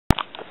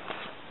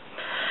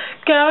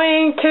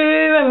Going to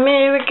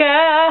America,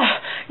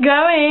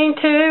 going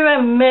to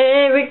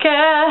America,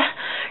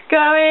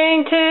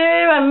 going to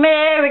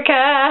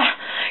America,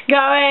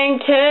 going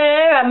to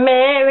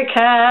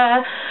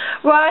America.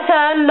 What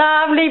a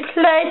lovely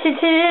place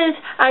it is,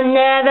 I've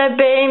never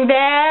been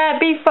there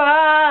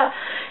before.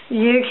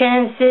 You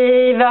can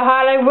see the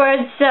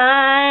Hollywood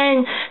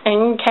sign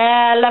in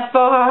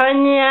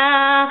California.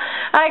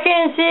 I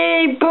can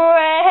see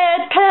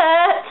Brad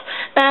Pitt,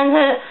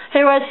 and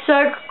he was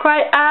so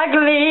quite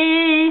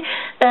ugly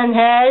in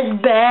his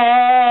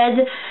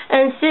bed,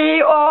 and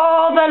see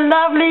all the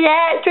lovely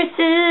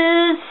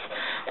actresses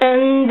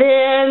in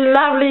their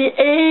lovely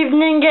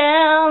evening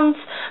gowns.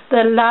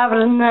 The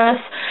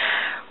loveliness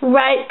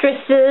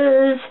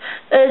waitresses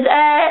is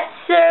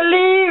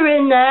actually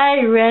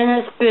Renee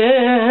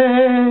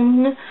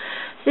Witherspoon.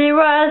 She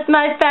was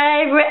my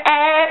favorite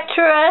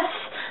actress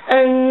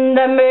in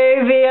the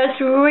movie A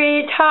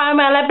Sweet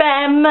Home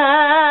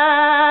Alabama.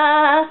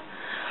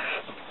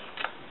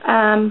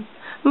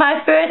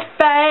 My first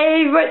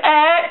favorite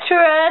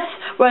actress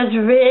was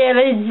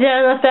really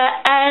Jennifer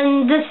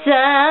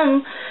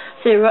Anderson.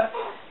 She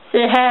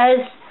has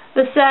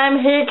the same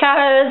hair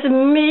color as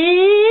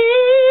me.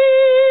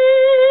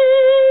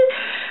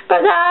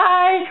 But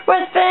I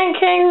was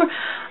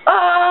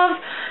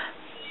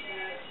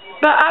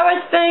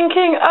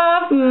thinking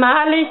of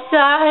Miley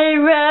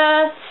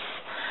Cyrus.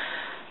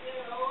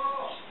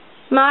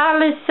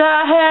 Miley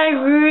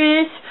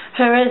Cyrus,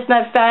 who is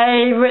my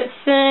favorite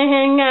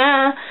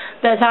singer,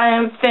 that I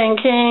am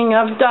thinking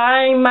of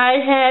dyeing my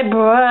hair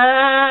brown.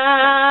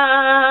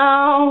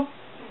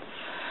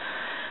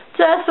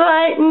 Just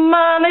like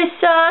Miley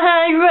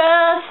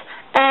Cyrus,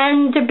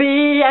 and to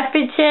be a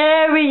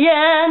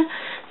vegetarian,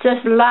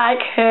 just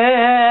like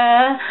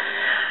her.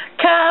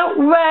 Can't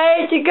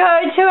wait to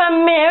go to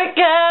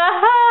America.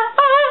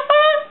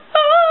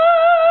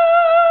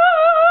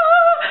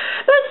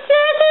 The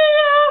city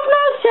of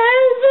Los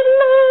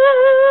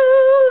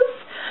Angeles.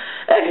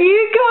 If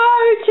you go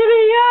to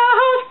the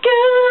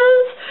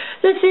Oscars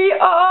to see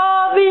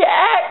all the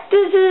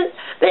actors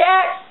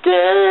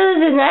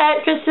and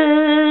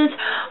actresses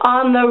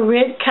on the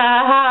red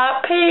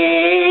carpet.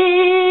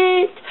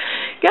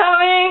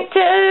 Going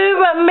to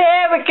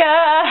America,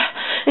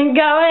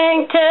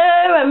 going to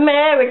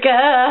America,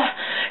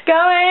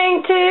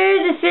 going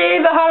to see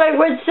the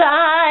Hollywood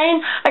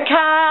sign. I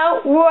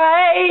can't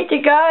wait to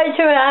go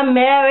to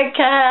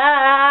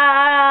America.